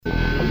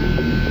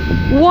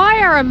Why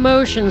are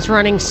emotions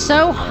running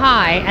so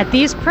high at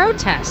these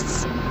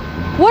protests?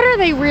 What are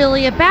they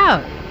really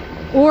about?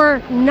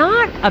 Or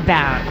not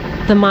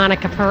about? The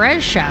Monica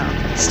Perez Show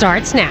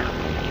starts now.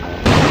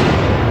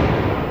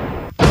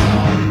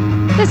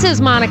 This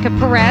is Monica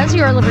Perez,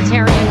 your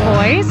libertarian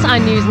voice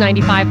on News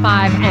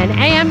 95.5 and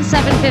AM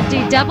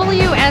 750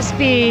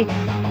 WSB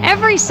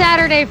every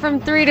Saturday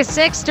from 3 to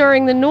 6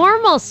 during the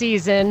normal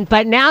season.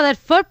 But now that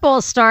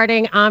football's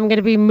starting, I'm going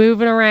to be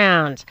moving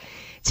around.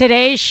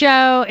 Today's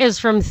show is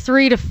from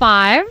 3 to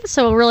 5,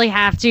 so we'll really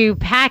have to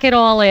pack it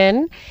all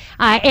in.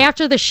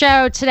 After the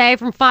show today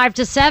from 5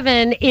 to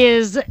 7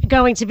 is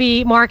going to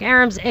be Mark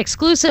Aram's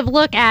exclusive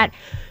look at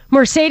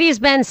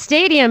Mercedes-Benz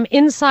Stadium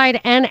inside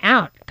and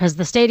out, because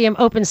the stadium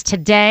opens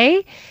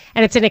today,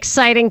 and it's an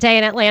exciting day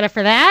in Atlanta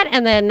for that.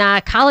 And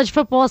then college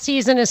football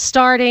season is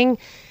starting.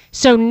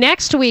 So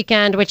next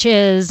weekend, which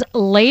is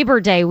Labor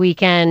Day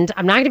weekend,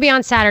 I'm not going to be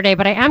on Saturday,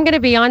 but I am going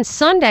to be on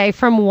Sunday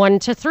from 1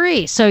 to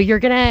 3. So you're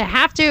going to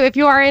have to, if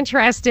you are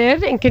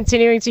interested in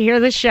continuing to hear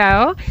the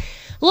show,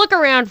 look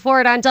around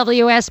for it on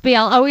WSB.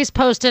 I'll always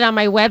post it on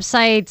my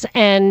website,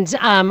 and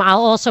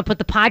I'll also put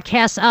the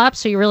podcast up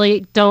so you really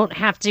don't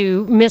have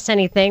to miss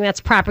anything.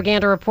 That's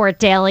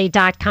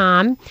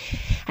propagandareportdaily.com.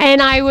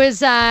 And I was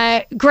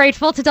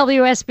grateful to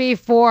WSB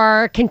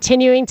for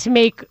continuing to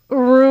make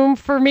room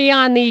for me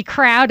on the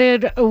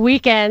crowded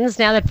weekends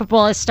now that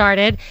football has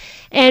started.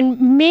 And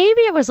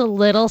maybe it was a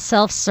little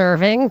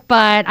self-serving,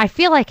 but I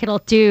feel like it'll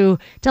do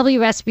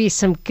WSB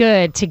some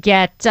good to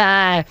get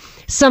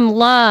some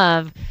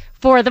love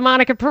for the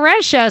Monica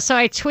Perez Show. So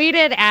I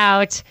tweeted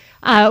out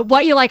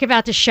what you like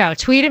about the show.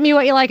 Tweet at me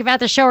what you like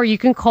about the show, or you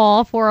can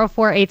call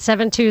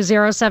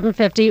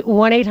 404-872-0750,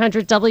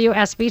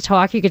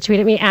 1-800-WSB-TALK. You can tweet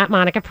at me at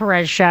Monica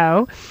Perez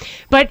Show.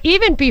 But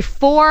even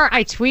before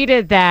I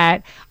tweeted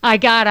that, I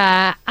got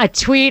a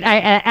tweet.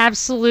 I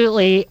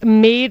absolutely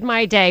made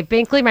my day.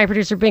 Binkley, my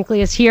producer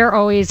Binkley, is here,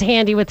 always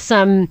handy with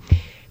some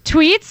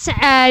tweets.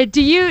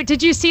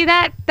 Did you see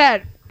that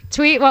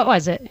tweet? What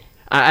was it?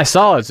 I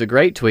saw it. It's a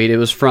great tweet. It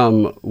was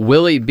from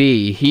Willie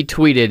B. He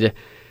tweeted,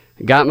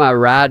 "Got my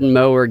riding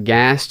mower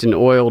gassed and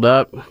oiled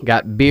up,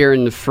 got beer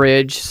in the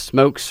fridge,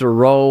 smokes are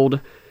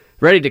rolled,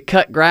 ready to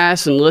cut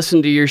grass and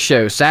listen to your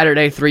show,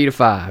 Saturday 3 to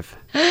 5.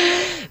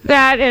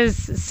 That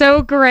is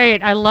so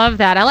great. I love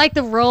that. I like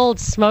the rolled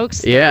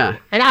smokes. Yeah.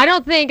 And I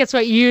don't think it's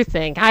what you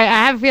think. I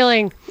have a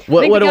feeling.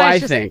 What do I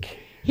think?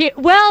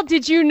 Well,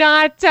 did you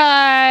not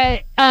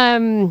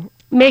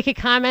make a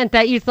comment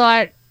that you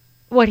thought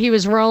what he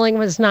was rolling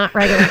was not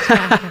regular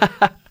tobacco?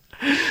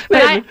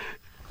 But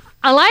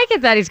I like it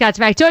that he's got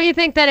tobacco. Don't you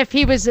think that if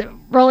he was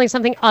rolling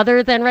something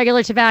other than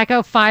regular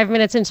tobacco 5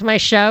 minutes into my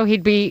show,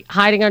 he'd be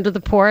hiding under the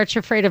porch,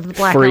 afraid of the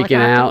black freaking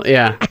out,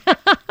 yeah.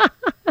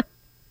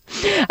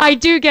 I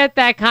do get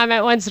that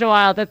comment once in a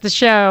while that the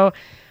show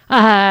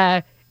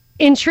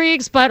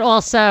intrigues but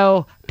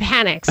also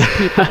panics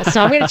people.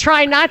 So I'm going to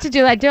try not to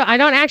do that. I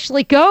don't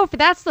actually go for,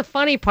 that's the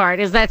funny part,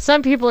 is that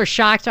some people are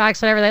shock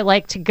jocks, whatever, they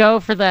like to go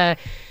for the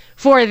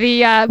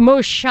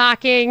most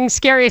shocking,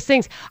 scariest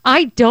things.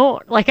 I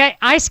don't. Like,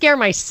 I scare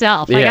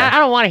myself. Like, yeah. I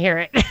don't want to hear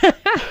it.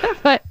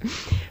 But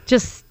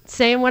just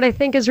saying what I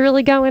think is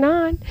really going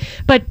on.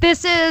 But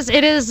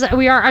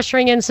we are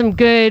ushering in some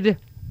good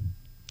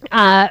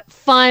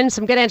fun,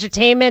 some good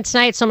entertainment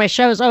tonight. So my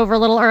show's over a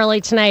little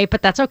early tonight,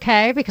 but that's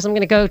okay because I'm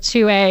going to go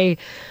to a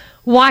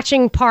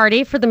watching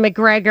party for the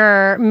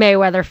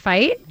McGregor-Mayweather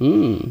fight.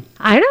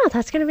 I know,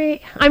 that's going to be...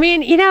 I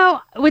mean,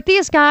 with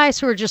these guys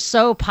who are just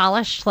so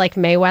polished like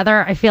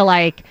Mayweather, I feel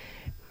like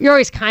you're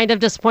always kind of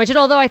disappointed,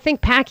 although I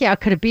think Pacquiao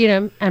could have beat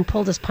him and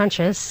pulled his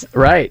punches.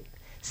 Right.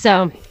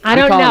 So, I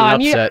don't know. I'm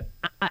upset.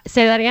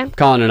 Say that again?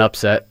 Calling an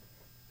upset.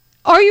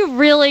 Are you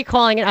really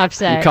calling it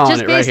upset? I'm calling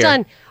just it based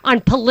right on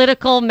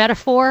political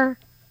metaphor?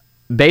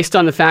 Based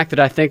on the fact that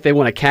I think they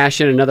want to cash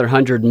in another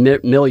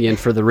 $100 million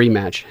for the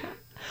rematch.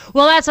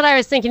 Well, that's what I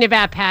was thinking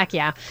about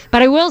Pacquiao.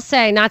 But I will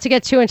say, not to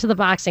get too into the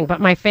boxing, but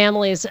my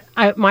family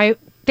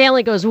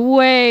goes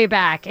way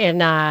back in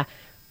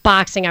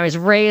boxing. I was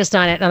raised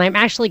on it, and I'm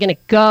actually going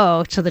to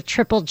go to the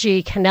Triple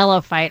G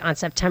Canelo fight on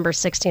September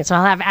 16th. So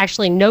I'll have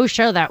actually no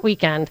show that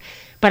weekend.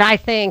 But I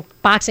think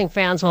boxing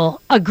fans will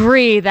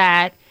agree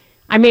that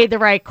I made the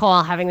right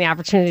call having the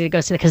opportunity to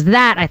go see it, because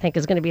that, I think,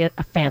 is going to be a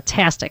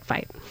fantastic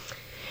fight.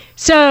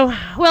 So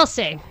we'll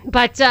see.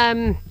 But...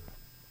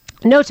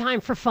 no time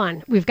for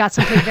fun. We've got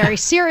something very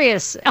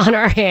serious on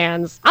our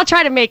hands. I'll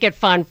try to make it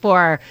fun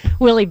for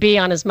Willie B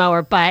on his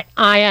mower, but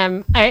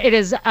I'm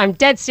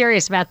dead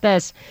serious about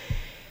this.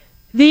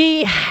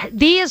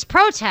 These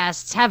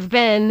protests have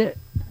been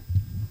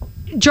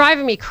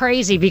driving me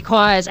crazy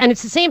because, and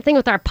it's the same thing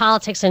with our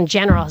politics in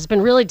general, has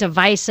been really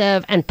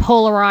divisive and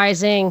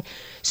polarizing,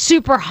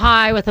 super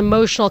high with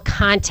emotional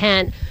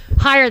content,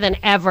 higher than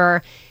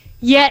ever.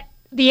 Yet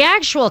the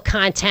actual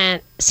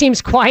content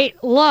seems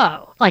quite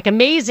low, like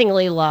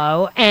amazingly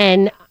low.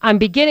 And I'm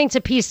beginning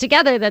to piece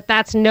together that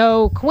that's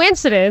no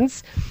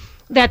coincidence,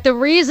 that the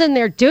reason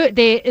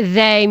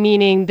they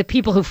meaning the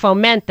people who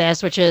foment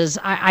this, which is,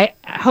 I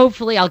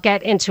hopefully I'll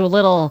get into a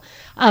little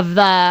of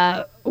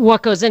the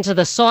what goes into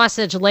the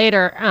sausage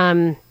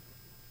later.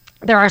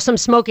 There are some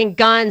smoking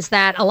guns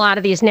that a lot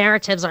of these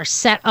narratives are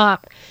set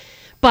up.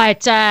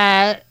 But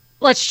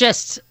let's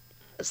just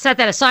set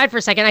that aside for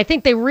a second. I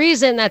think the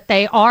reason that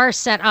they are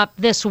set up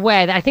this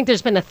way, that I think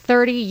there's been a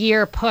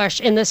 30-year push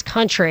in this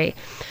country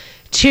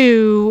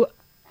to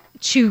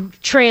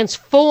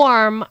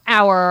transform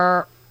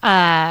our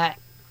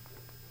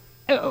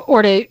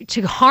or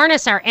to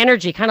harness our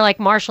energy, kind of like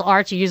martial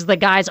arts, you use the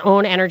guy's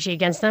own energy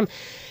against them,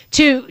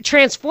 to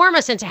transform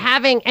us into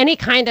having any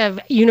kind of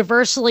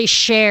universally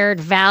shared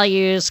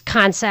values,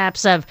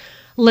 concepts of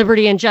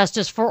liberty and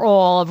justice for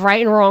all, of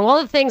right and wrong,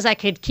 all the things that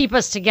could keep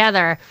us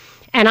together.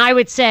 And I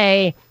would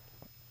say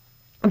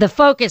the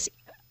focus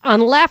on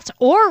left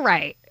or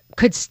right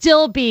could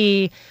still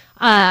be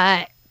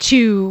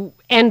to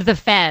end the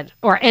Fed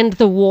or end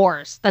the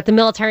wars, that the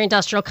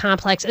military-industrial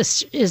complex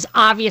is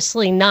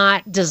obviously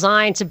not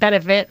designed to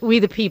benefit we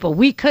the people.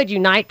 We could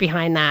unite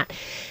behind that.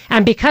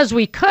 And because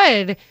we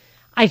could,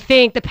 I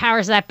think the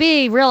powers that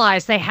be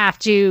realize they have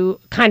to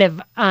kind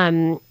of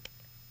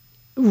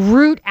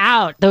root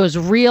out those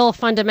real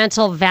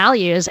fundamental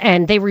values,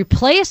 and they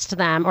replaced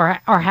them or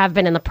have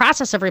been in the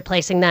process of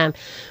replacing them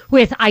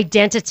with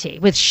identity,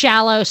 with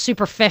shallow,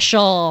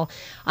 superficial,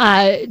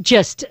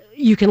 just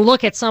you can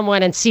look at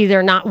someone and see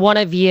they're not one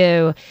of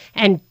you,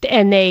 and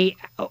they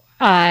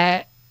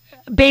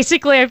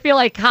basically, I feel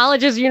like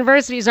colleges,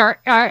 universities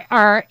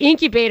are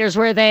incubators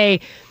where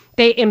they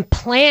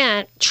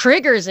implant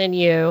triggers in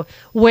you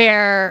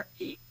where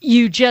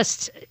you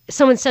just,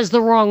 someone says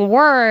the wrong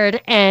word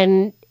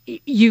and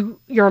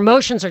your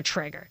emotions are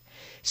triggered,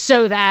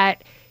 so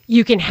that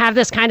you can have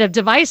this kind of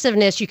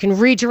divisiveness. You can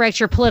redirect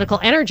your political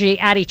energy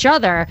at each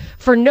other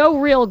for no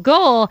real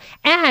goal,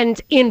 and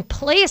in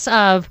place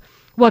of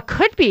what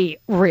could be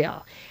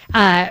real.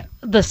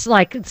 This,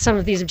 like some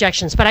of these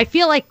objections, but I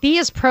feel like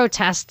these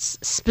protests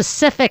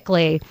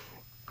specifically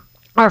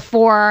are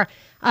for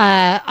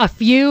a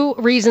few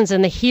reasons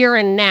in the here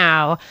and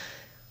now.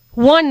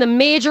 One, the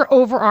major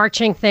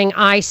overarching thing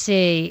I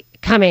see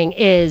coming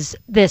is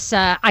this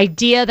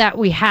idea that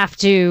we have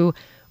to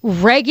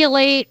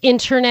regulate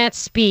internet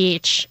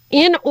speech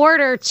in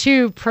order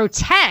to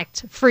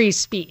protect free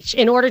speech,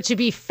 in order to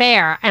be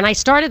fair. And I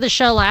started the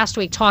show last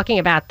week talking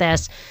about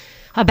this,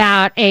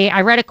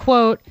 I read a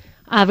quote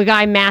of a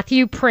guy,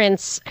 Matthew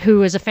Prince,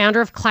 who is a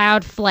founder of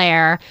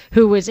Cloudflare,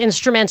 who was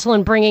instrumental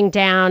in bringing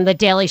down the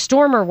Daily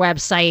Stormer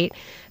website.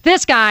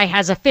 This guy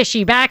has a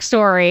fishy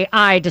backstory,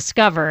 I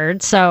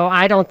discovered, so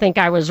I don't think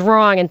I was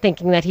wrong in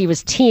thinking that he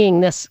was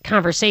teeing this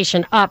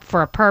conversation up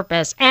for a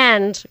purpose.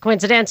 And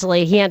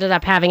coincidentally, he ended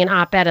up having an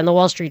op-ed in the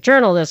Wall Street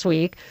Journal this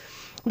week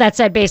that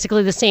said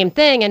basically the same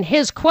thing. And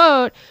his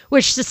quote,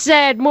 which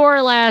said more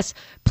or less,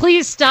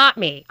 "Please stop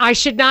me. I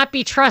should not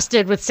be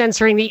trusted with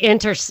censoring the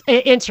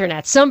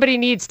internet. Somebody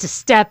needs to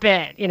step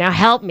in,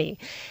 help me."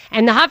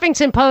 And the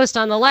Huffington Post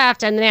on the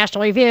left and the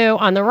National Review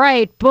on the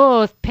right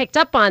both picked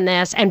up on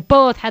this and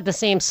both had the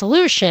same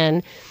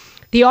solution.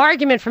 The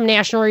argument from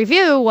National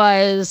Review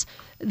was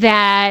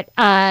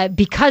that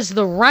because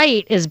the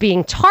right is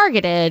being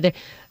targeted,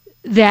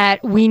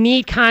 that we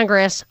need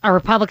Congress, a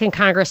Republican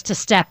Congress, to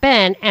step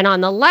in. And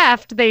on the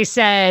left, they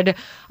said,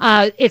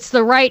 it's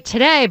the right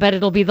today, but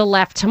it'll be the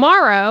left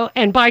tomorrow.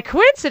 And by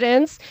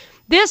coincidence,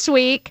 this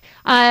week,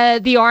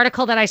 the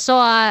article that I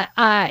saw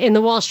in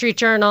the Wall Street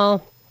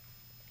Journal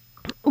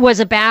was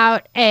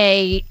about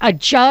a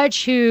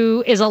judge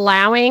who is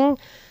allowing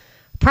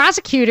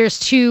prosecutors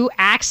to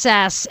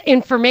access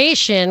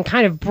information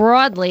kind of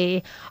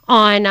broadly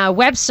on a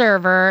web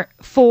server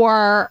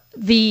for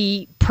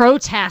the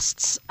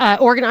protests,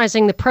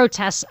 organizing the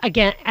protests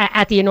again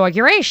at the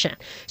inauguration.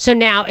 So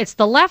now it's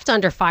the left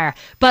under fire.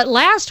 But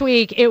last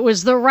week it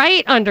was the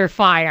right under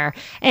fire.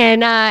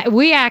 And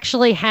we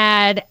actually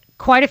had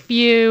quite a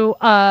few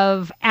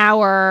of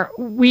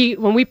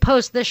when we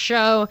post this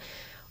show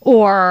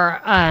or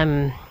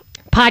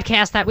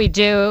podcast that we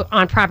do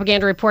on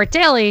Propaganda Report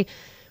Daily,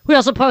 we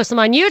also post them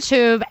on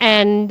YouTube,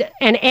 and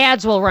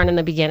ads will run in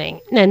the beginning.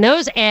 And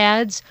those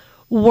ads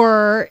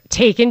were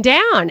taken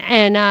down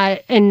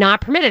and not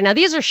permitted. Now,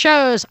 these are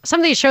shows, some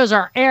of these shows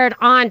are aired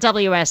on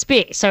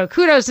WSB. So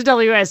kudos to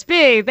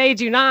WSB. They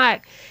do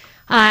not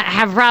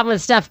have a problem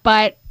with stuff,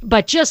 but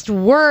just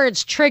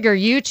words trigger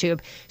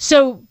YouTube.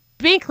 So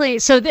basically,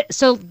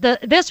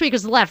 this week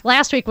was the left,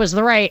 last week was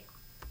the right.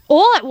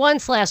 All at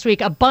once last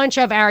week, a bunch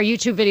of our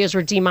YouTube videos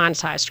were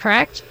demonetized,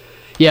 correct?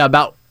 Yeah,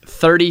 about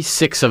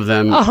 36 of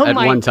them at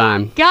one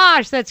time.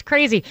 Gosh, that's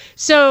crazy.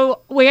 So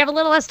we have a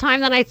little less time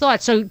than I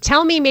thought. So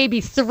tell me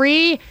maybe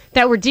 3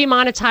 that were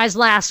demonetized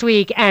last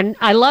week. And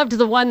I loved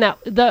the one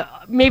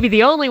maybe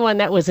the only one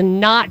that was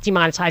not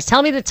demonetized.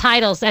 Tell me the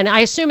titles. And I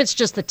assume it's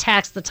just the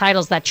text, the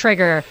titles that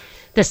trigger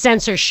the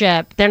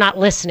censorship. They're not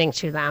listening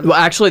to them. Well,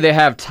 actually, they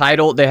have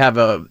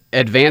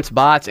advanced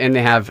bots, and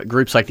they have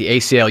groups like the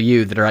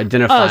ACLU that are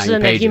identifying pages. Oh, so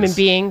then they're human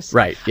beings?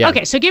 Right, yeah.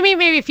 Okay, so give me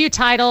maybe a few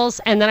titles,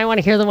 and then I want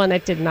to hear the one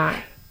that did not.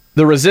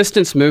 The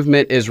resistance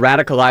movement is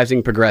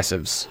radicalizing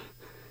progressives.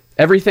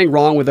 Everything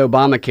wrong with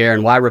Obamacare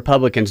and why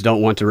Republicans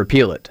don't want to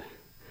repeal it.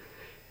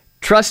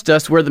 Trust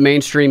us, we're the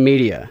mainstream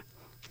media.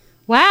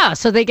 Wow,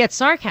 so they get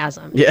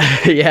sarcasm. Yeah,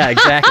 yeah,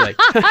 exactly.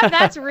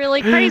 That's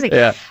really crazy.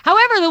 Yeah.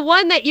 However, the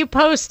one that you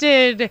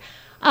posted,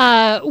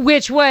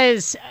 which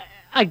was,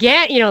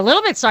 again, a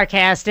little bit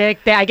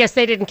sarcastic, I guess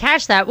they didn't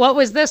catch that. What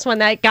was this one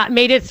that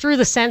made it through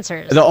the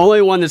censors? The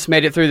only one that's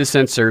made it through the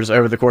censors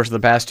over the course of the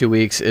past 2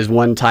 weeks is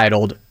one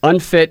titled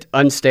Unfit,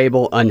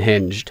 Unstable,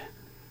 Unhinged.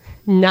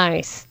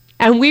 Nice.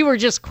 And we were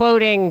just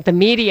quoting the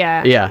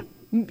media. Yeah.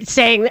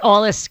 Saying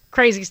all this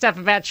crazy stuff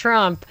about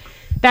Trump.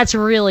 That's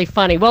really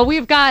funny. Well,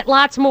 we've got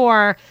lots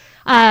more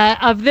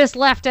of this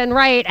left and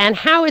right and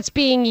how it's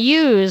being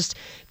used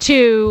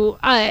to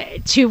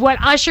what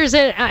ushers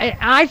in.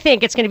 I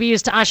think it's going to be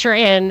used to usher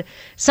in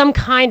some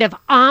kind of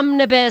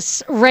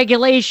omnibus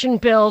regulation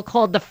bill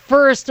called the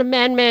First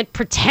Amendment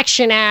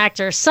Protection Act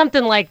or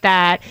something like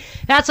that.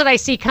 That's what I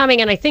see coming,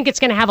 and I think it's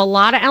going to have a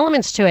lot of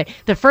elements to it.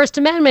 The First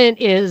Amendment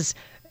is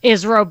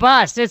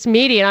robust. It's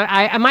meaty.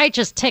 I might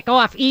just tick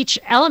off each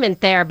element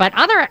there, but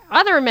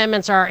other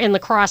amendments are in the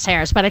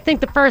crosshairs. But I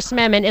think the First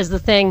Amendment is the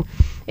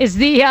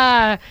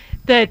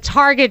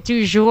target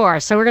du jour.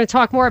 So we're going to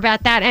talk more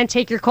about that and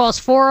take your calls.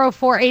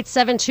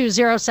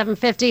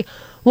 404-872-0750,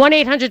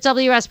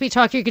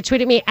 1-800-WSB-TALK. You can tweet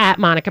at me at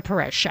Monica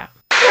Perez Show.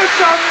 It's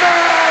a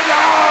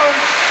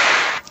madhouse!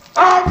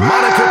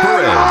 Monica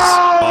Perez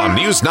on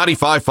News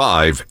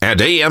 95.5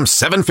 and AM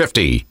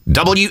 750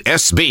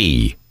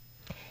 WSB.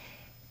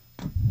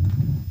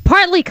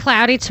 Partly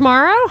cloudy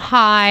tomorrow,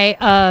 high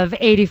of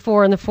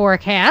 84 in the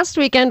forecast.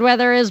 Weekend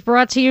weather is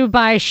brought to you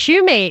by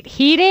Shoemate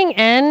Heating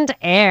and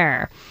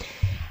Air.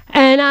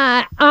 And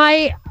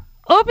I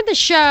opened the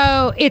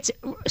show. It's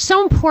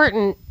so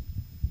important,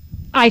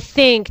 I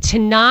think, to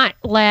not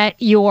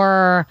let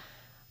your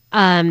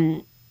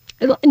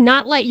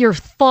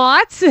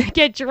thoughts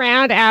get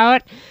drowned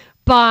out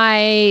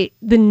by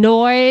the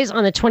noise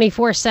on the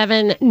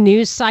 24/7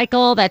 news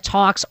cycle that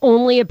talks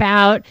only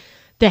about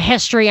the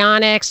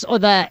histrionics or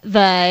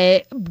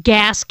the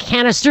gas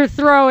canister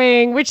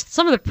throwing, which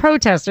some of the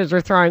protesters were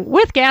throwing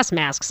with gas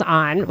masks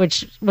on,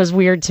 which was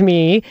weird to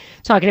me,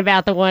 talking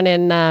about the one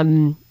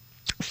in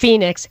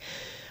Phoenix.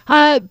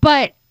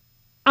 But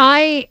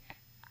I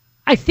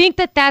think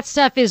that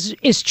stuff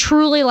is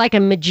truly like a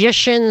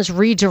magician's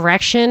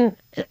redirection.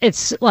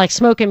 It's like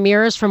smoke and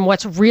mirrors from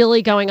what's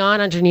really going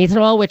on underneath it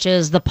all, which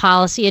is the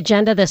policy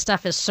agenda this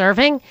stuff is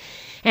serving.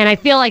 And I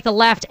feel like the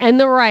left and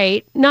the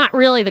right, not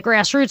really the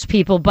grassroots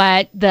people,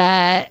 but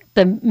the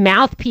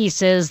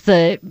mouthpieces,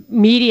 the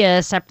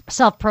media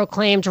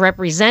self-proclaimed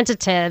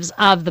representatives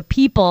of the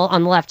people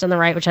on the left and the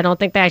right, which I don't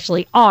think they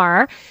actually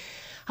are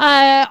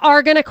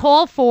going to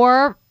call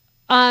for,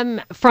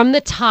 from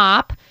the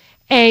top,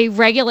 a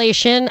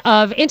regulation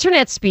of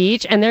internet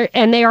speech, and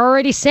they are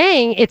already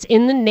saying it's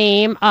in the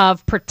name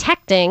of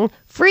protecting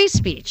free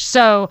speech.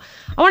 So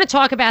I want to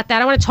talk about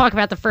that. I want to talk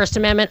about the First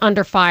Amendment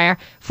under fire.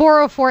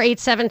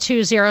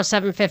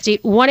 404-872-0750,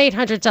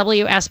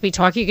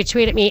 1-800-WSB-TALK. You can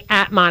tweet at me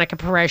at Monica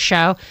Perez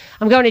Show.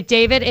 I'm going to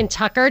David in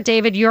Tucker.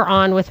 David, you're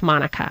on with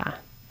Monica.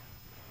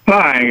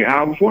 Hi.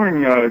 I was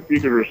wondering if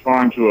you could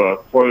respond to a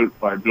quote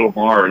by Bill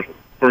Maher, a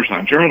person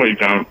I generally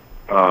don't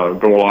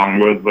go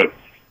along with, but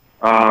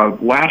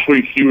last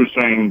week he was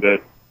saying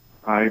that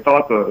I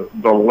thought the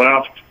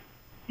left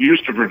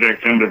used to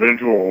protect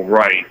individual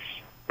rights,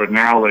 but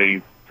now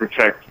they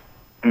protect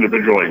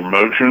individual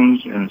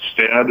emotions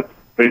instead.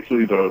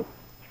 Basically, the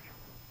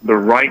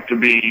right to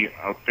be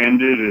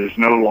offended is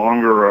no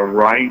longer a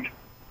right.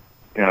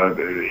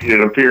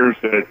 It appears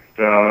that,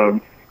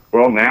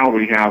 now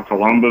we have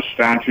Columbus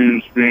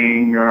statues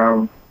being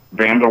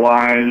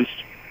vandalized,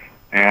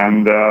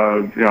 and,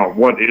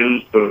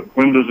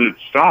 when does it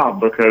stop?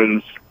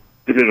 Because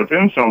if it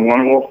offends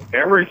someone, well,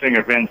 everything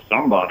offends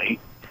somebody.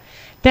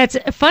 That's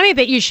funny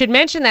that you should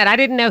mention that. I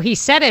didn't know he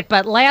said it,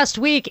 but last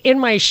week in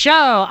my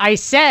show, I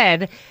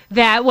said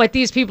that what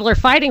these people are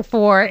fighting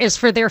for is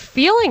for their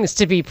feelings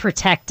to be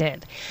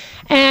protected.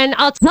 And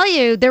I'll tell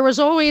you, there was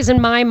always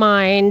in my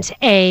mind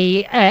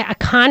a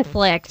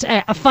conflict,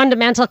 a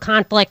fundamental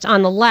conflict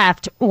on the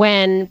left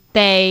when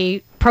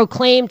they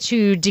proclaimed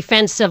to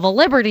defend civil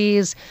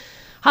liberties,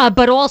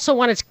 but also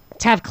wanted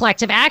to have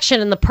collective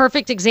action. And the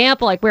perfect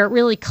example, like where it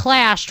really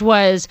clashed,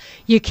 was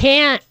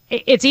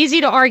it's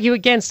easy to argue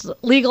against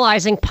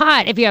legalizing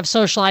pot if you have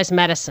socialized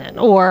medicine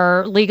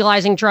or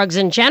legalizing drugs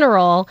in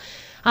general.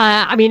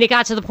 It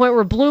got to the point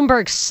where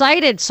Bloomberg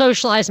cited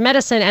socialized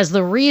medicine as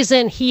the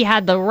reason he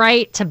had the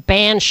right to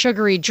ban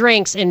sugary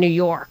drinks in New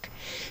York.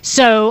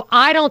 So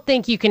I don't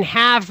think you can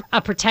have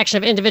a protection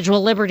of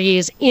individual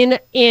liberties in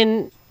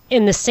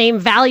the same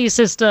value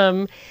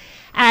system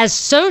as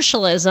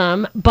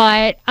socialism,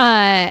 but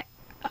I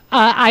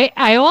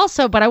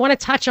want to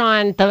touch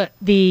on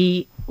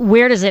the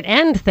where does it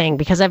end thing,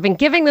 because I've been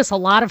giving this a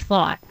lot of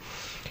thought.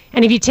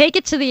 And if you take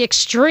it to the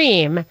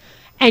extreme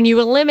and you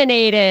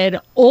eliminated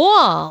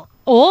all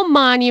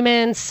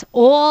monuments,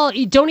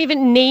 you don't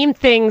even name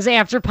things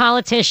after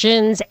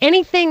politicians,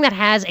 anything that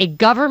has a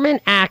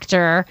government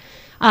actor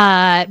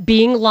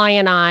being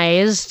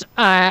lionized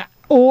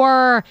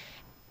or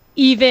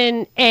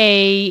even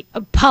a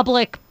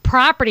public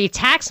property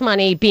tax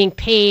money being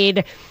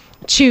paid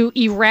to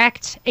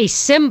erect a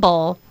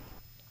symbol,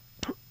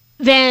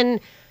 then,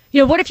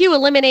 what if you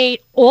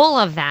eliminate all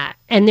of that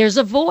and there's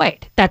a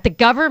void that the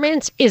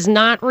government is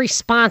not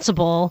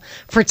responsible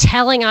for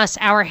telling us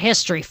our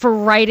history, for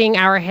writing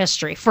our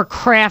history, for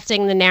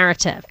crafting the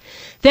narrative?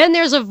 Then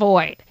there's a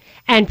void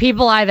and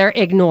people either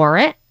ignore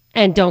it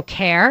and don't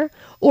care,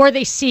 or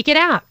they seek it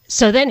out.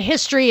 So then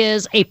history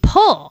is a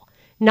pull,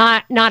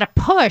 not a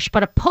push,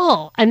 but a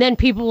pull. And then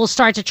people will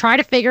start to try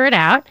to figure it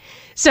out.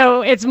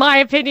 So it's my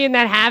opinion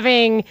that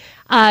having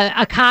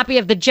a copy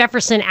of the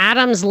Jefferson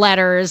Adams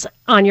letters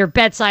on your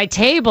bedside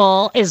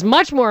table is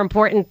much more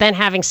important than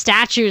having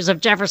statues of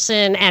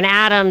Jefferson and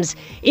Adams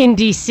in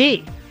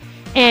D.C.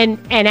 And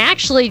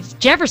actually,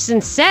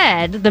 Jefferson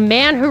said the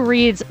man who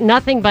reads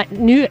nothing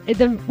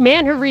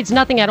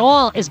at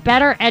all is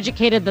better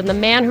educated than the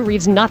man who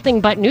reads nothing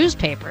but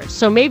newspapers.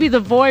 So maybe the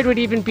void would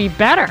even be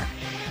better.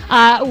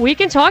 We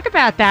can talk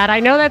about that.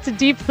 I know that's a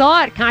deep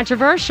thought,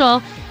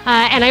 controversial.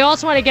 And I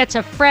also want to get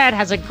to Fred,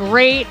 has a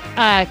great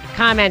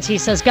comment. He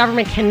says,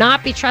 government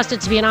cannot be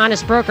trusted to be an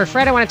honest broker.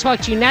 Fred, I want to talk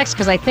to you next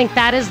because I think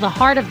that is the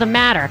heart of the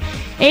matter.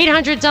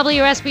 800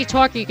 WSB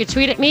Talk. You can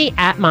tweet at me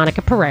at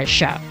Monica Perez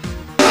Show.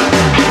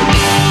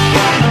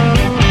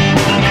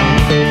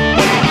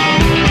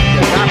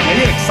 Got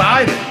me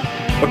excited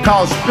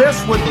because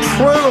this would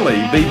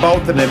truly be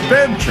both an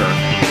adventure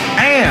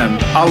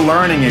and a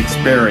learning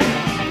experience.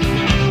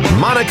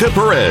 Monica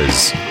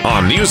Perez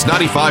on News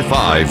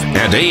 95.5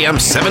 and AM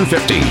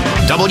 750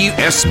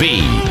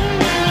 WSB.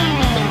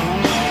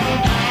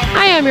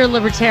 I am your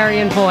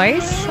libertarian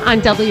voice on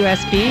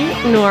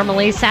WSB.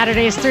 Normally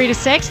Saturdays 3 to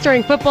 6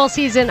 during football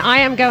season. I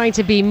am going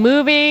to be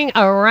moving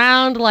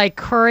around like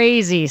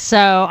crazy.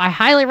 So I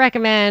highly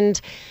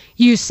recommend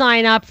you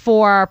sign up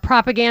for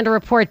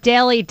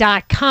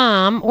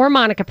propagandareportdaily.com or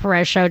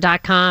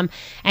monicaperezshow.com,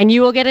 and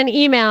you will get an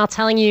email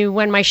telling you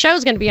when my show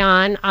is going to be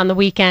on the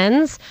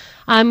weekends.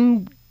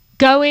 I'm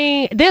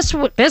going this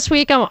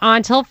week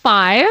on till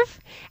 5,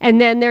 and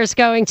then there's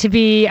going to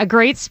be a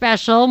great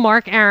special,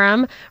 Mark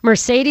Aram,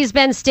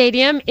 Mercedes-Benz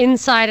Stadium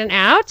inside and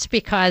out,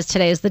 because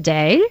today is the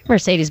day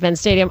Mercedes-Benz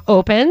Stadium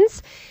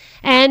opens.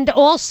 And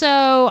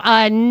also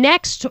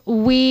next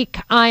week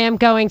I am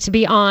going to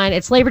be on,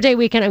 it's Labor Day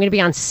weekend, I'm going to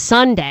be on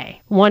Sunday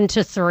 1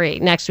 to 3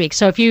 next week.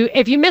 So if you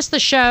missed the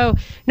show,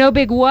 no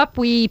big whoop.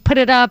 We put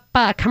it up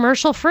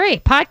commercial free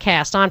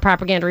podcast on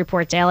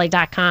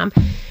propagandareportdaily.com.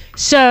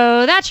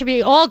 So that should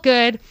be all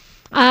good.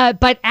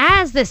 But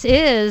as this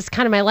is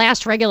kind of my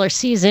last regular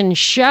season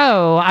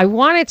show, I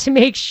wanted to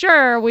make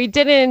sure we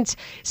didn't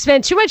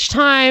spend too much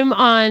time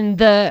on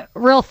the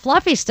real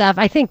fluffy stuff.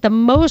 I think the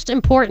most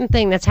important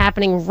thing that's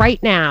happening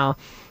right now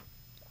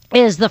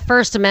is the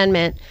First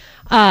Amendment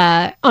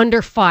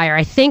under fire.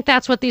 I think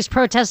that's what these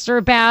protests are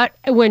about.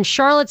 When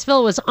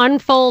Charlottesville was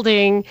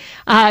unfolding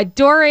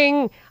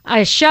during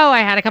a show I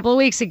had a couple of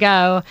weeks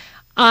ago,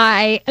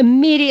 I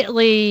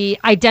immediately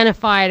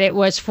identified it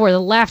was for the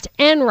left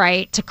and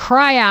right to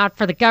cry out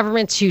for the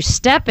government to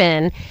step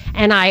in.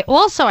 And I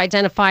also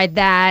identified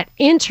that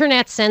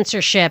internet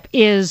censorship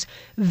is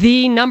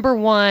the number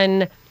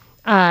one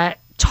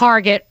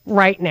target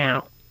right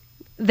now.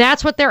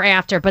 That's what they're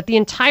after. But the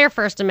entire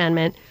First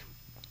Amendment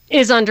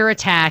is under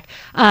attack.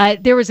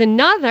 There was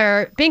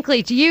another,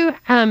 Binkley, do you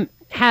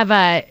have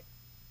a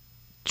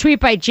tweet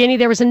by Ginny?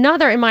 There was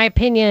another, in my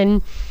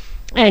opinion,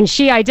 and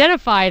she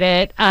identified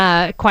it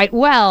quite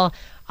well.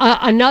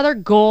 Another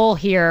goal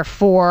here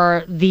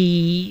for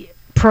the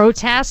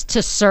protest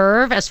to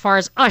serve as far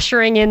as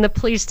ushering in the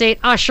police state,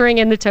 ushering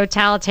in the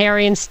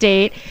totalitarian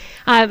state.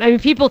 I mean,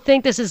 people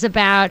think this is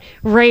about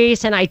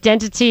race and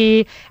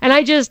identity. And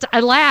I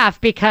laugh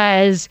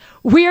because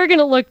we are going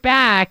to look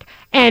back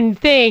and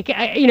think,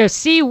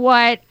 see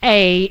what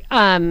a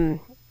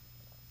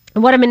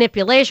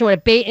manipulation, what a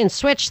bait and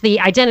switch the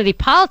identity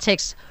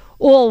politics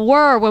all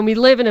were when we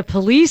live in a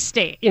police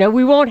state.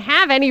 We won't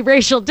have any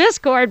racial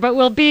discord, but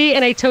we'll be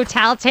in a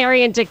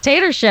totalitarian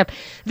dictatorship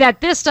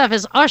that this stuff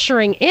is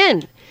ushering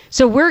in.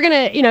 So we're going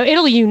to,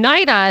 it'll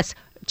unite us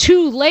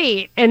too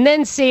late and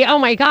then see, oh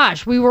my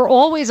gosh, we were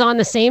always on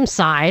the same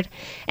side.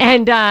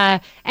 And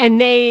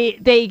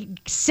they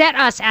set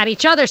us at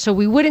each other so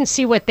we wouldn't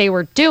see what they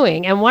were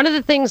doing. And one of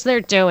the things they're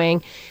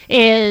doing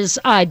is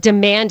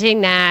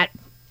demanding that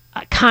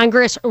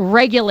Congress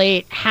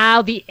regulate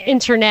how the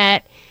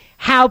internet,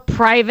 how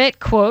private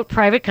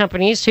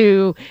companies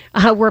who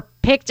were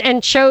picked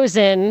and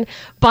chosen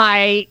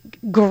by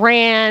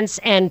grants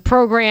and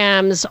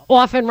programs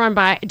often run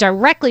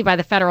directly by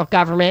the federal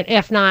government,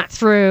 if not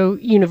through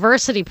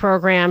university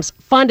programs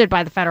funded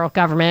by the federal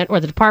government or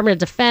the Department of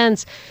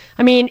Defense.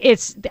 I mean,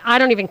 I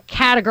don't even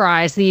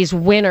categorize these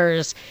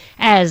winners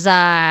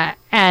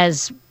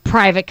as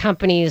private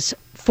companies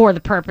for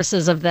the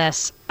purposes of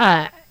this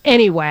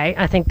anyway.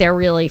 I think they're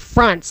really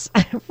fronts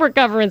for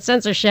government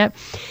censorship.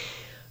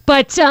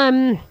 But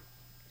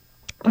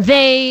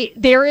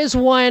there is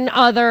one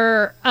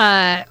other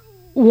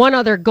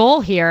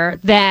goal here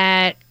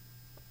that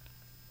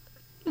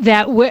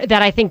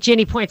I think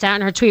Ginny points out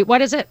in her tweet.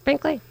 What is it,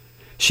 Binkley?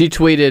 She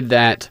tweeted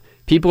that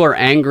people are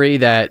angry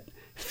that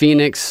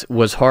Phoenix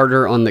was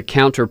harder on the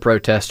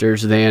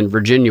counter-protesters than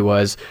Virginia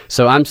was,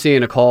 so I'm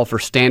seeing a call for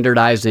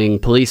standardizing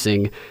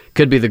policing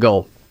could be the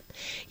goal.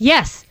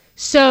 Yes.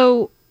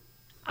 So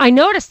I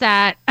noticed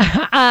that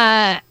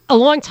a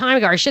long time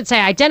ago, or I should say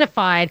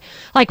identified,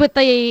 like with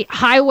the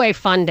highway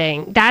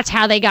funding, that's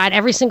how they got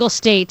every single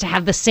state to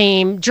have the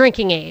same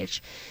drinking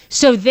age.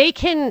 So they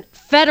can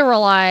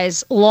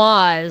federalize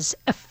laws,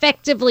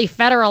 effectively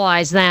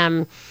federalize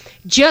them,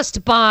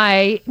 just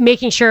by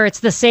making sure it's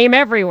the same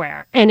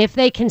everywhere. And if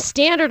they can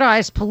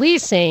standardize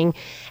policing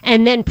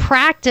and then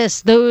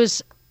practice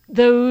those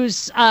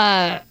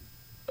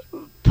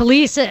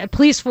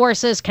police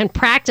forces can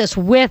practice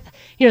with,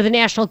 the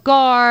National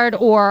Guard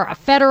or a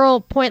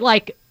federal point,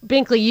 like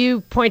Binkley,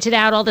 you pointed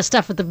out all the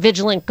stuff with the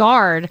Vigilant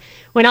Guard.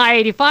 When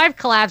I-85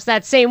 collapsed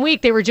that same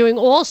week, they were doing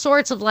all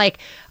sorts of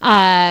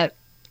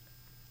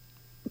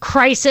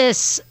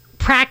crisis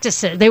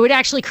practices. They would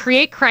actually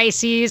create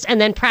crises and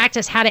then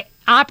practice how to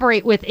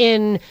operate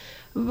within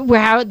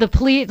how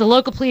the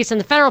local police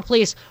and the federal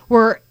police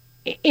were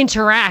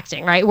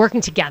interacting, right? Working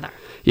together.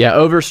 Yeah,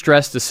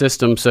 overstressed the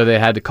system, so they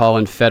had to call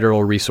in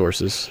federal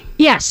resources.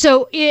 Yeah,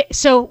 so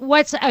that's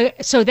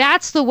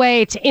the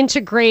way to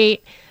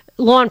integrate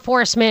law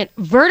enforcement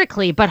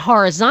vertically, but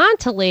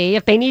horizontally,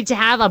 if they need to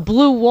have a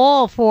blue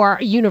wall for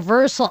a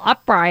universal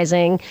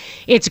uprising,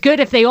 it's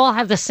good if they all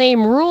have the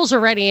same rules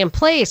already in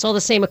place, all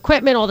the same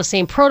equipment, all the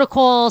same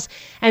protocols,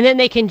 and then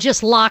they can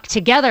just lock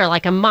together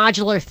like a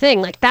modular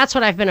thing. Like that's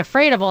what I've been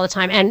afraid of all the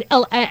time. And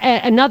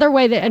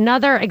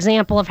another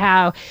example of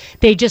how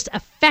they just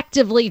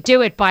effectively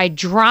do it by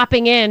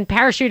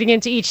parachuting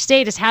into each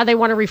state is how they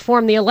want to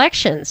reform the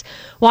elections.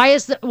 Why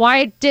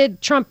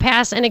did Trump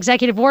pass an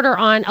executive order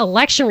on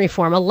election reform?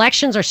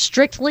 Elections are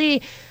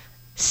strictly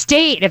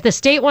state. If the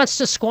state wants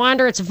to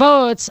squander its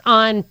votes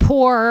on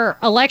poor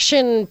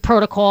election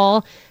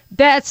protocol,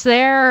 that's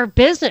their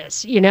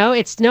business.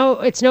 It's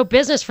no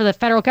business for the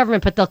federal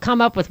government, but they'll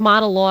come up with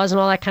model laws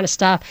and all that kind of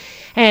stuff.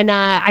 And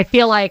I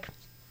feel like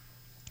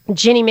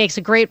Ginny makes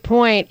a great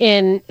point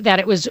in that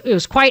it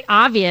was quite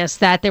obvious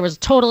that there was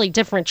totally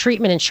different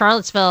treatment in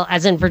Charlottesville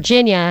as in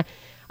Virginia.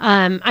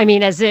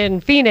 As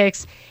in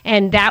Phoenix,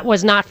 and that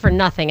was not for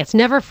nothing. It's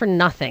never for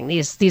nothing,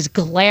 these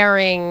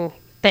glaring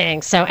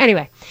things. So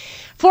anyway,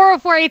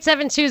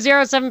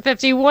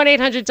 404-872-0750,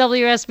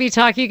 1-800-WSB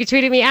Talk. You can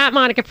tweet at me at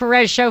Monica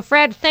Perez Show.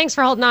 Fred, thanks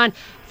for holding on.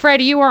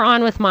 Fred, you are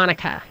on with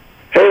Monica.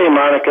 Hey,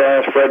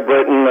 Monica. Fred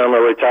Britton. I'm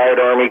a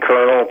retired Army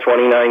colonel,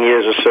 29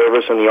 years of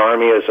service in the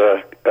Army as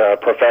a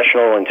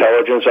professional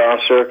intelligence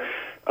officer.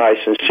 I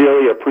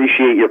sincerely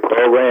appreciate your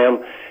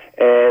program.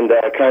 And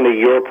kind of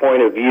your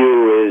point of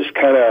view is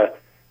kind of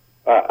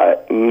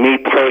me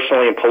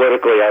personally and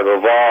politically, I've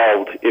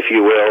evolved, if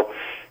you will,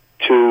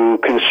 to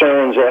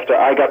concerns after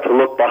I got to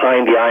look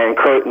behind the Iron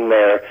Curtain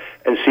there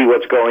and see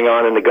what's going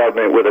on in the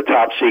government with a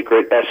top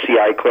secret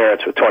SCI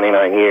clearance for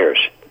 29 years.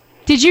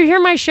 Did you hear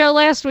my show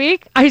last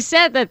week? I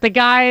said that the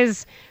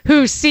guys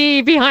who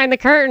see behind the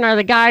curtain are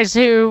the guys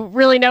who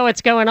really know what's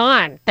going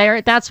on.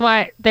 That's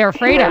why they're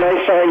afraid of it. And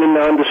I signed a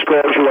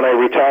non-disclosure when I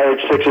retired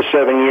 6 or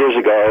 7 years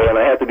ago, and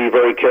I had to be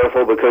very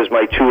careful because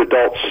my 2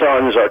 adult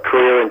sons are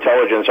career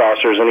intelligence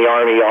officers in the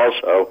Army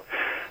also.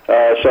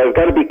 So I've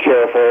got to be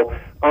careful.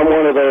 I'm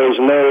one of those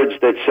nerds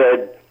that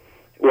said,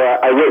 well,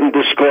 I wouldn't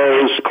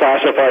disclose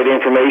classified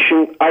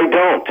information. I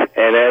don't.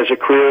 And as a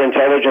career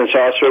intelligence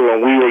officer,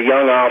 when we were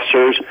young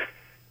officers,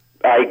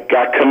 I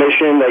got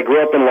commissioned. I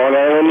grew up in Long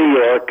Island, New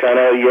York, kind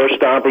of your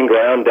stomping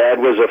ground. Dad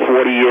was a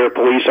 40-year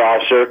police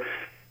officer.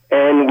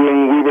 And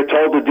when we were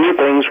told to do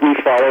things, we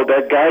followed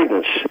that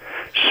guidance.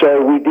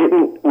 So we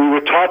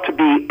were taught to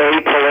be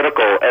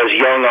apolitical as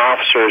young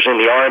officers in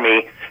the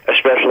Army,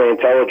 especially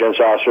intelligence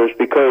officers,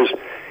 because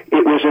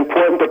it was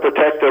important to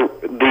protect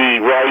the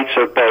rights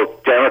of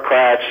both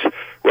Democrats,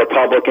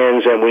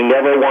 Republicans, and we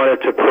never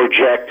wanted to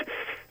project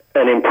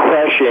an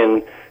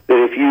impression that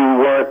if you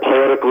weren't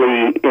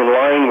politically in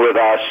line with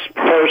us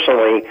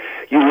personally,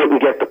 you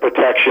wouldn't get the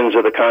protections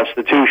of the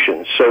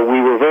Constitution. So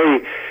we were very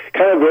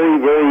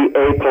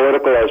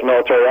apolitical as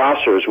military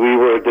officers. We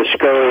were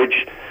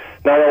discouraged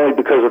not only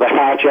because of the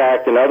Hatch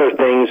Act and other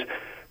things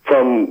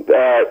from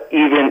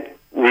even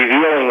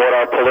revealing what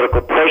our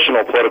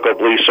personal political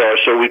beliefs are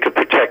so we could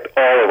protect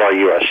all of our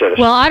U.S. citizens.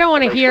 Well, I don't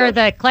want to hear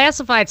the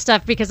classified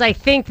stuff because I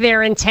think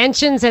their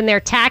intentions and their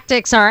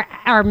tactics are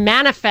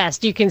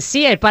manifest. You can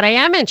see it. But I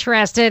am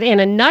interested in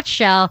a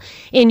nutshell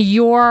in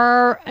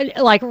your,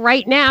 like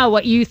right now,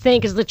 what you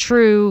think is the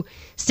true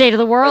state of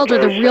the world or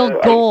the real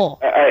goal.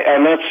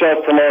 I'm not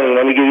self-promoting.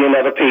 Let me give you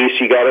another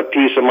piece. You got a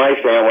piece of my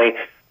family.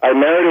 I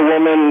married a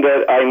woman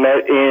that I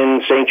met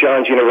in St.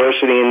 John's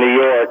University in New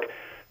York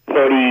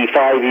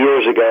 33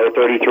 years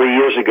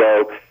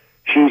ago.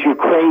 She's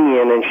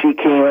Ukrainian, and she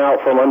came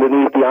out from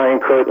underneath the Iron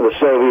Curtain of the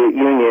Soviet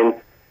Union,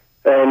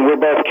 and we're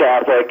both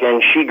Catholic,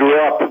 and she grew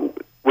up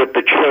with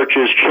the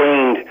churches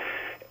chained,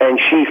 and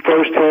she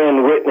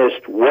firsthand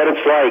witnessed what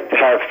it's like to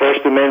have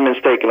First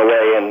Amendments taken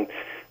away and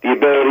the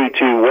ability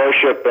to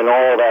worship and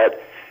all that.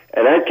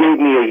 And that gave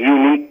me a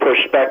unique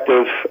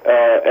perspective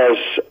as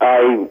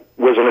I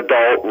was an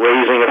adult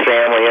raising a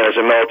family and as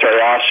a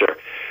military officer.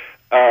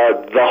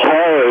 The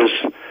horrors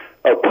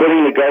of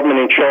putting the government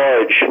in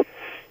charge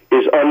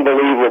is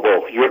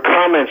unbelievable. Your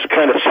comments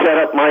kind of set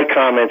up my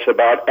comments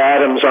about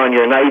atoms on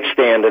your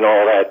nightstand and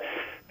all that,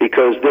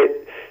 because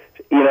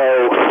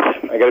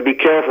I got to be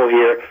careful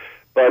here,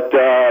 but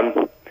I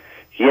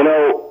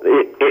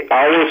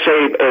will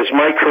say, as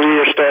my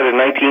career started in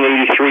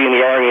 1983 in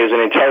the Army as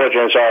an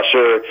intelligence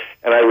officer,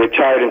 and I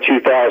retired in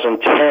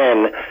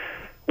 2010,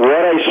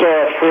 what I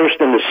saw first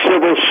in the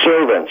civil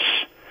servants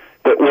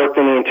that worked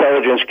in the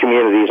intelligence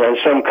communities and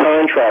some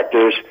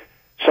contractors,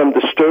 some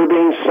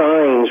disturbing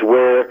signs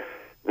where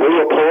they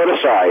were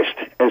politicized,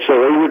 and so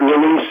they would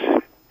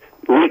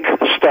leak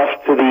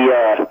stuff to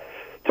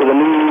the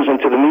news and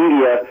to the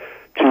media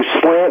to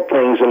slant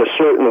things in a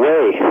certain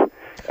way.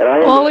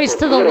 And always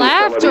to the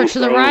left or to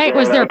the right?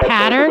 Was there a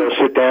pattern?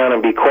 Sit down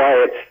and be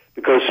quiet,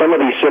 because some of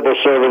these civil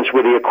servants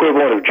were the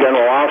equivalent of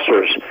general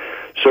officers.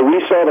 So we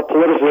saw the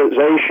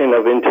politicization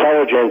of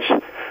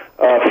intelligence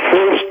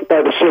first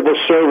by the civil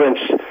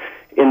servants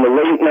in the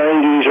late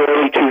 90s,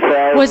 early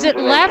 2000s. Was it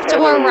left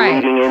or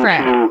right,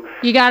 Fred?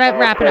 You got to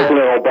wrap it up.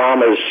 President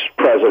Obama's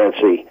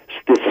presidency.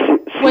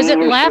 Was it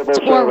left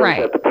or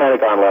right? At the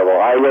Pentagon level.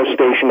 I was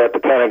stationed at the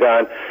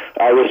Pentagon.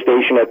 I was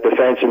stationed at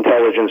Defense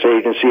Intelligence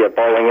Agency at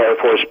Bolling Air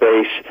Force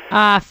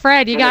Base.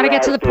 Fred, you got to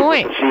get to the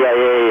point. The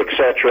CIA,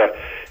 etc.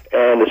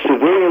 And the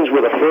civilians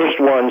were the first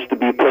ones to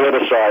be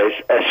politicized,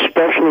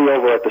 especially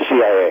over at the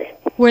CIA.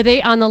 Were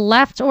they on the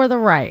left or the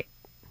right?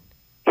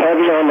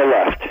 Heavy on the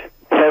left.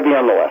 Heavy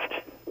on the left.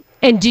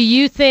 And do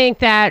you think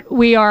that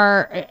we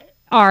are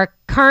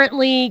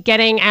currently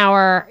getting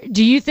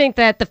do you think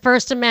that the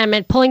First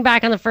Amendment, pulling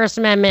back on the First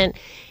Amendment,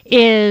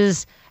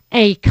 is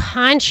a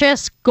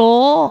conscious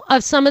goal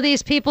of some of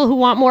these people who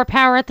want more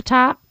power at the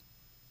top?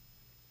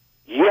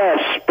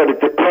 Yes, but it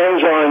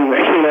depends on,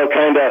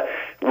 kind of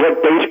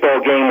what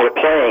baseball game we're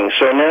playing.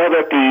 So now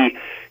that the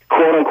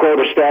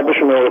quote-unquote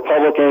establishment of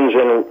Republicans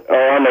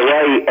are on the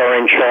right are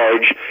in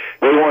charge,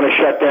 they want to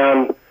shut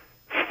down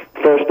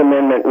First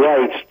Amendment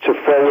rights to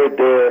forward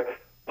their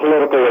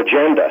political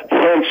agenda.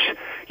 Hence,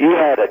 you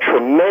had a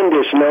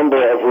tremendous number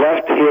of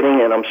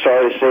left-hitting, and I'm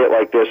sorry to say it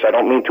like this, I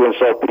don't mean to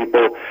insult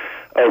people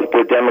of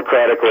the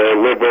Democratic or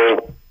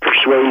liberal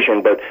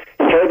persuasion, but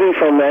heavy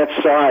from that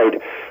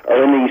side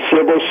are in these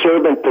civil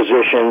servant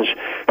positions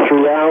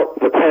throughout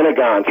the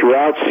Pentagon,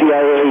 throughout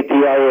CIA,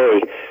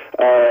 DIA,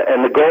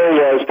 and the goal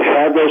was to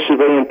have those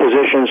civilian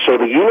positions so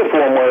the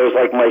uniform wearers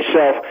like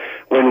myself,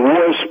 when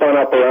wars spun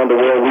up around the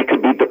world, we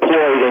could be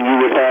deployed and you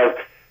would have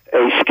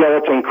a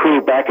skeleton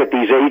crew back at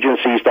these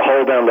agencies to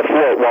hold down the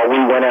fort while we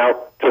went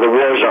out to the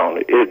war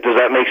zone. Does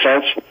that make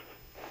sense?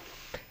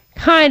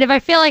 Kind of. I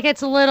feel like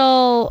it's a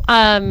little...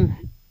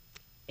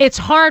 it's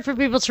hard for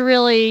people to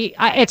really...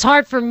 it's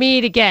hard for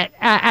me to get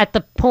at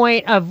the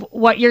point of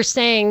what you're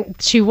saying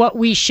to what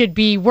we should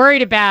be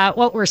worried about,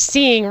 what we're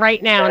seeing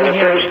right now in the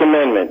hearing. First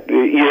Amendment.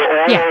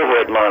 You're all over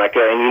it, Monica,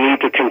 and you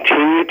need to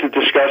continue to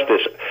discuss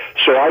this.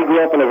 So I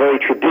grew up in a very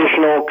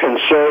traditional,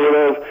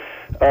 conservative,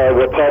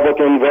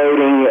 Republican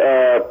voting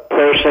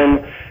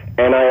person,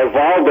 and I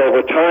evolved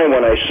over time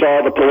when I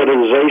saw the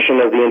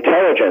politicization of the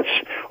intelligence.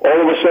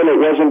 All of a sudden, it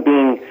wasn't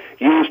being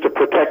used to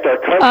protect our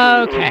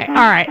country. Okay, all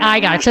right, I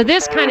got it. So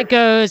this kind of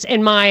goes,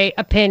 in my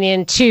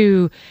opinion,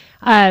 to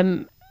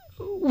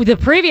the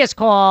previous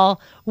call,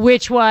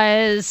 which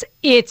was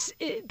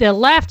the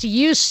left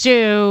used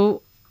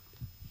to...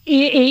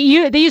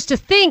 they used to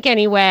think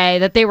anyway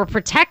that they were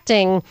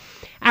protecting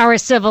our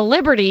civil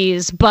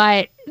liberties,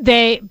 but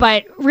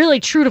really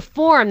true to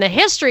form, the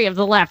history of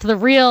the left, the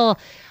real,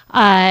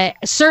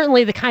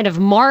 certainly the kind of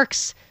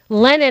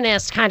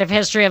Marx-Leninist kind of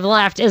history of the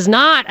left is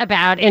not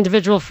about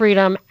individual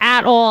freedom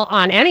at all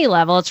on any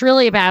level. It's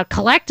really about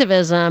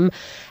collectivism.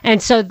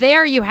 And so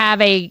there you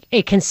have a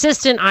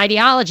consistent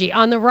ideology.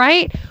 On the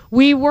right,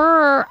 we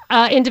were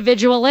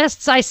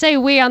individualists. I say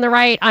we on the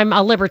right. I'm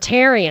a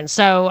libertarian.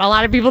 So a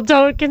lot of people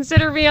don't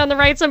consider me on the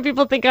right. Some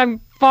people think I'm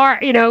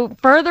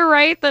further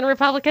right than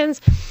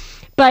Republicans.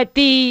 But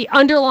the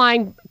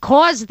underlying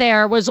cause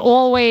there was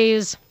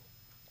always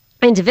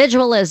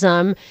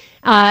individualism,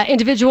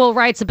 individual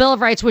rights, the Bill of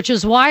Rights, which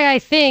is why I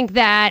think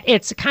that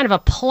it's kind of a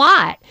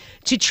plot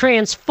to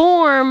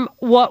transform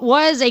what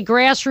was a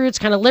grassroots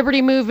kind of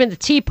liberty movement, the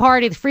Tea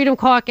Party, the Freedom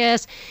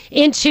Caucus,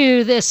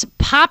 into this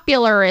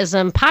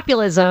populism,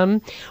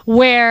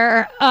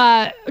 where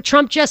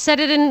Trump just said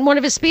it in one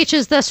of his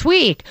speeches this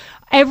week.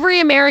 Every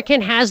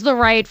American has the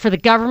right for the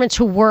government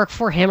to work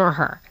for him or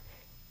her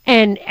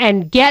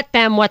and get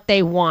them what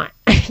they want.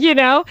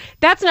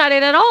 That's not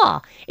it at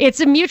all. It's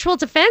a mutual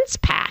defense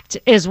pact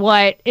is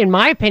what, in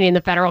my opinion,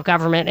 the federal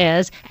government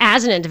is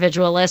as an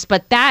individualist.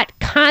 But that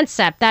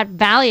concept, that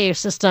value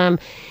system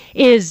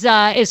is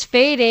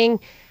fading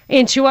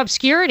into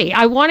obscurity.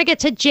 I want to get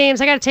to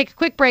James. I got to take a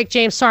quick break,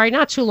 James. Sorry,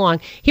 not too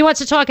long. He wants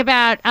to talk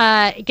about,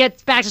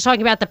 get back to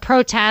talking about the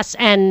protests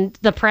and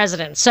the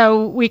president.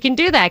 So we can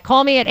do that.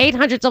 Call me at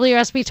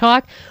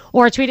 800-WSB-TALK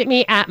or tweet at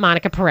me at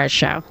Monica Perez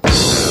Show.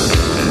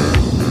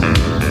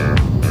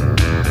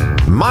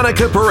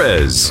 Monica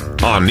Perez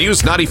on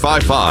News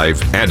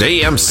 95.5 and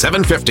AM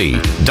 750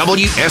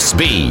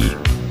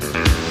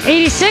 WSB.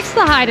 86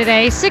 the high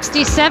today,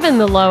 67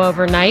 the low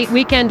overnight.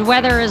 Weekend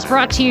weather is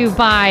brought to you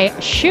by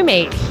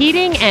Shoemate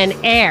Heating and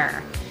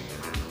Air.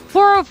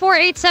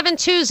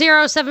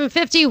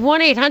 404-872-0750,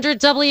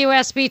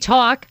 1-800-WSB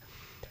Talk.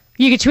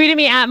 You can tweet at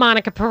me at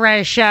Monica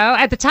Perez Show.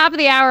 At the top of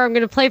the hour, I'm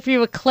going to play for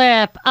you a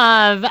clip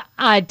of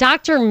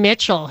Dr.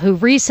 Mitchell, who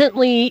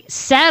recently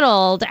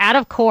settled out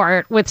of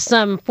court with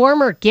some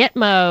former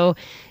Gitmo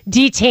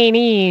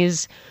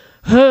detainees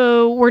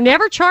who were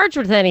never charged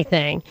with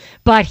anything,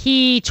 but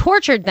he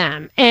tortured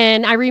them.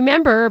 And I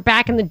remember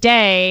back in the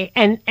day,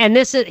 and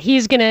this is,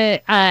 he's going to,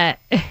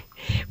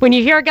 when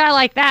you hear a guy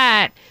like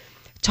that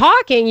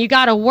talking, you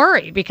got to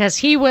worry because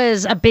he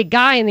was a big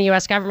guy in the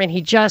U.S. government.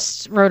 He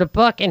just wrote a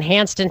book,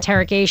 Enhanced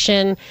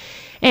Interrogation.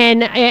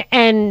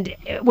 And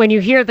when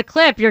you hear the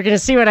clip, you're going to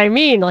see what I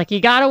mean. Like, you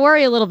got to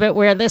worry a little bit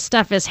where this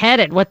stuff is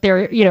headed, what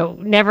they're,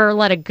 never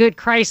let a good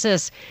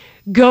crisis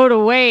go to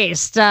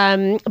waste.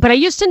 But I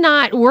used to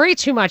not worry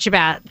too much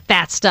about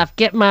that stuff.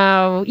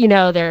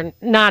 Gitmo, they're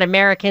not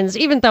Americans,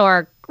 even though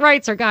our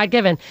rights are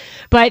God-given.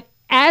 But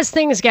as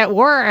things get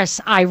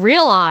worse, I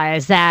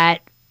realize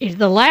that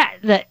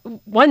the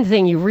one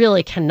thing you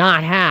really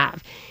cannot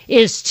have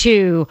is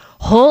to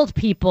hold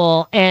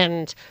people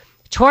and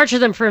torture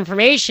them for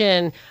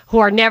information who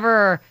are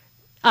never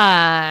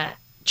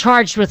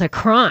charged with a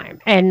crime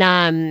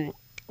and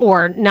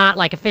or not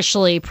like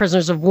officially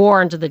prisoners of war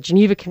under the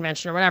Geneva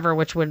Convention or whatever,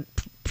 which would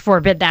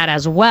forbid that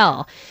as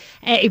well.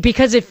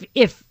 Because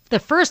if the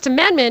First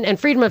Amendment and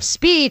freedom of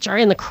speech are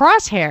in the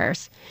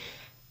crosshairs,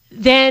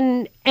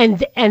 then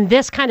and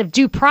this kind of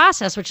due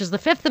process, which is the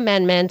Fifth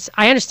Amendment,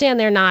 I understand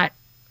they're not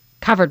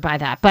covered by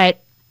that. But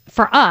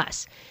for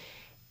us,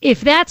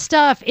 if that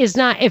stuff is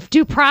not, if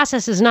due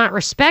process is not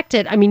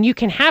respected, I mean, you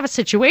can have a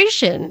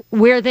situation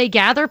where they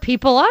gather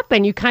people up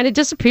and you kind of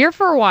disappear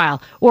for a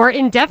while or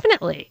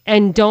indefinitely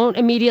and don't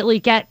immediately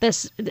get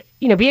this,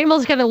 being able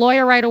to get a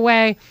lawyer right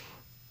away,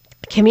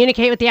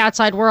 communicate with the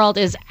outside world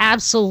is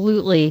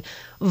absolutely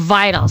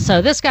vital.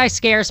 So this guy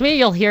scares me.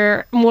 You'll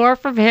hear more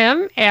from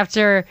him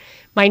after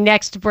my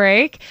next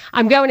break.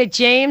 I'm going to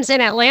James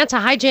in Atlanta.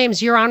 Hi,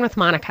 James. You're on with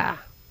Monica.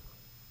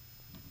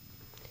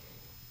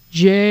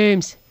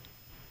 James.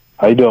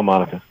 How you doing,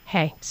 Monica?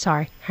 Hey,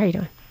 sorry. How you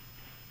doing?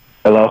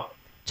 Hello?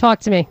 Talk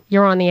to me.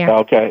 You're on the air.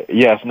 Okay.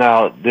 Yes.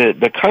 Now,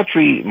 the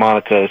country,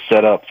 Monica, is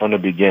set up from the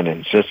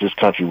beginning, since this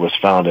country was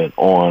founded,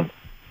 on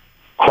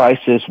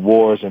crisis,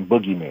 wars, and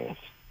boogeymen.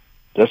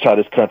 That's how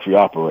this country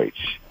operates.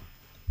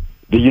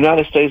 The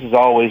United States has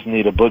always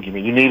need a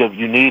boogeyman. You need a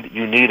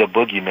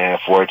boogeyman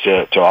for it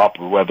to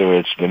operate, whether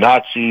it's the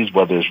Nazis,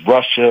 whether it's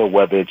Russia,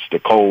 whether it's the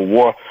Cold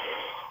War,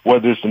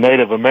 whether it's the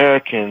Native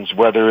Americans,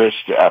 whether it's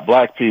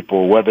black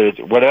people, whether it's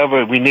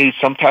whatever. We need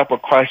some type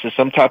of crisis,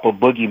 some type of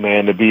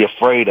boogeyman to be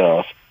afraid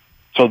of,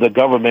 so the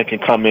government can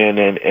come in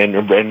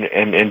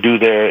and do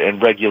their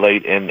and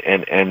regulate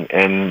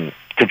and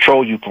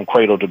control you from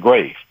cradle to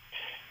grave.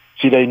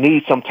 See, they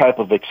need some type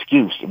of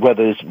excuse,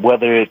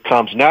 whether it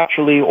comes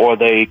naturally or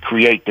they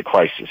create the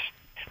crisis.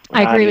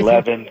 I agree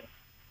with you.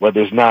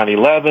 Whether it's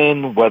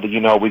 9/11, whether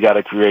we got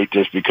to create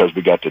this because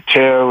we got the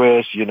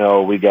terrorists, we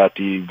got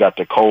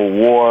the Cold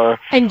War.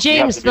 And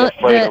James, we have to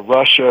be afraid of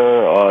Russia,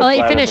 I'll let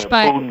you finish,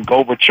 Putin,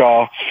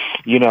 Gorbachev.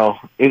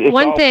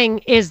 One thing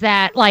is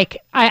that,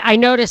 I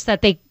noticed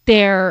that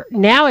they're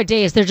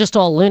nowadays they're just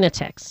all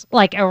lunatics,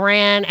 like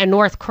Iran and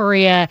North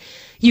Korea.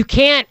 You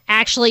can't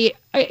actually,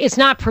 it's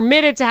not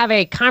permitted to have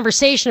a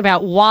conversation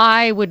about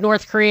why would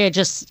North Korea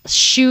just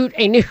shoot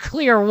a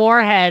nuclear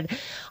warhead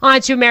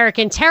onto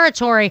American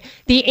territory.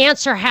 The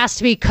answer has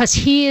to be because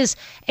he is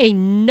a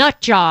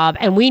nut job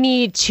and we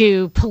need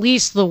to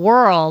police the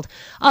world.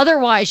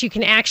 Otherwise, you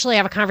can actually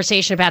have a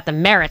conversation about the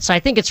merits. So I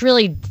think it's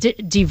really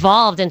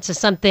devolved into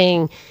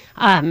something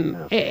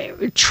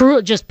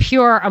true, just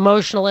pure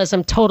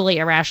emotionalism, totally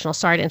irrational.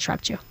 Sorry to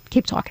interrupt you.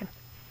 Keep talking.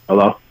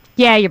 Hello?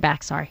 Yeah, you're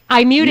back. Sorry.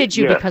 I muted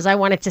you because I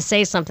wanted to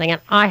say something,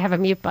 and I have a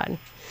mute button.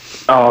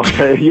 Oh,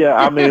 okay. Yeah,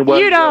 I mean,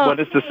 You don't. But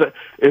it's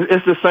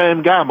the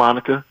same guy,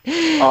 Monica.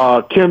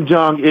 Kim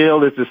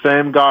Jong-il is the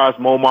same guy as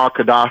Muammar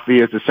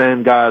Gaddafi. It's the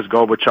same guy as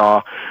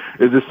Gorbachev.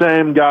 It's the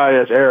same guy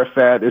as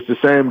Arafat. It's the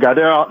same guy.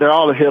 They're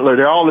all a Hitler.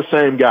 They're all the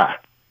same guy.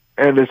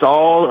 And it's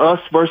all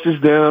us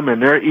versus them,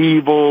 and they're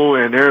evil,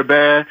 and they're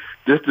bad.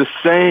 It's the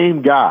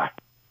same guy.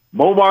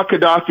 Muammar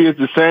Gaddafi is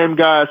the same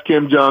guy as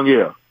Kim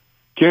Jong-il.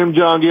 Kim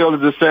Jong-il is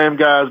the same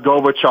guy as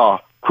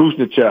Gorbachev,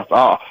 Khrushchev.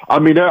 I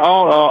mean, they're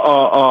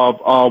all.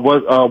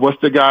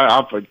 What's the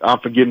guy? I'm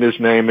forgetting his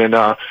name in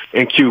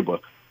Cuba.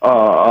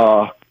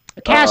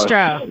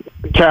 Castro.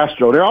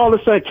 Castro. They're all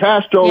the same.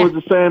 Castro is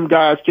the same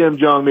guy as Kim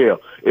Jong-il.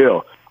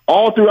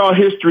 All throughout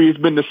history, it's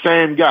been the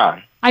same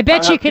guy. I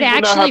bet you could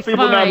actually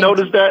people not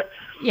notice that?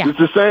 Yeah. It's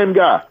the same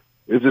guy.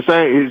 It's the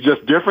same. It's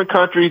just different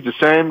countries. The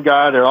same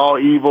guy. They're all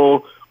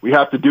evil. We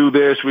have to do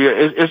this.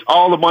 It's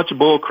all a bunch of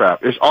bull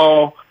crap. It's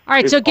all. All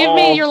right, so give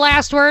me your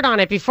last word on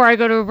it before I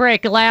go to a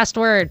break. The last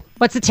word.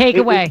 What's the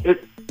takeaway?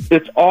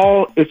 it's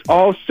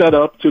all set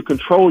up to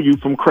control you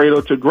from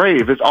cradle to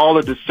grave. It's all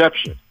a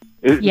deception.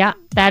 Yeah,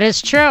 that is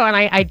true. And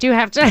I do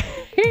have to go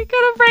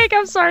to break.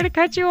 I'm sorry to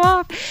cut you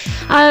off.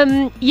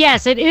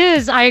 Yes, it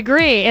is. I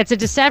agree. It's a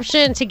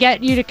deception to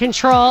get you to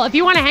control. If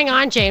you want to hang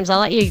on, James, I'll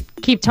let you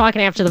keep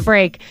talking after the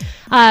break.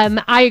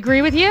 I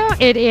agree with you.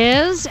 It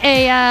is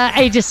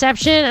a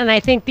deception. And I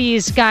think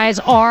these guys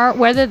are,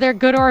 whether they're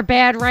good or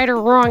bad, right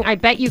or wrong, I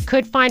bet you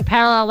could find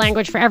parallel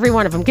language for every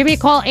one of them. Give me a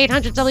call,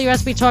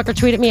 800-WSB Talk, or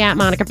tweet at me at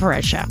Monica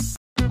Perez Show.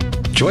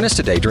 Join us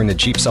today during the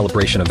Jeep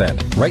Celebration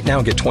event. Right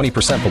now, get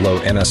 20% below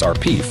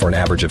MSRP for an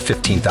average of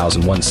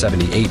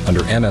 $15,178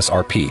 under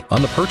MSRP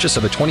on the purchase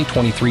of a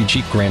 2023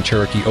 Jeep Grand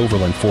Cherokee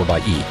Overland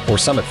 4xE or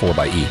Summit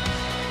 4xE.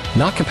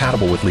 Not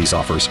compatible with lease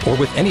offers or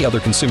with any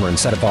other consumer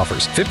incentive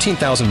offers.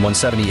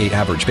 $15,178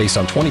 average based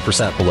on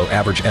 20% below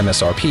average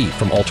MSRP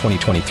from all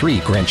 2023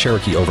 Grand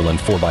Cherokee Overland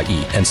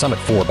 4xE and Summit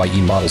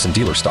 4xE models in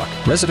dealer stock.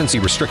 Residency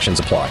restrictions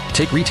apply.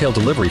 Take retail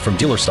delivery from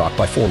dealer stock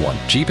by 4/1.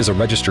 Jeep is a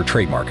registered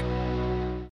trademark.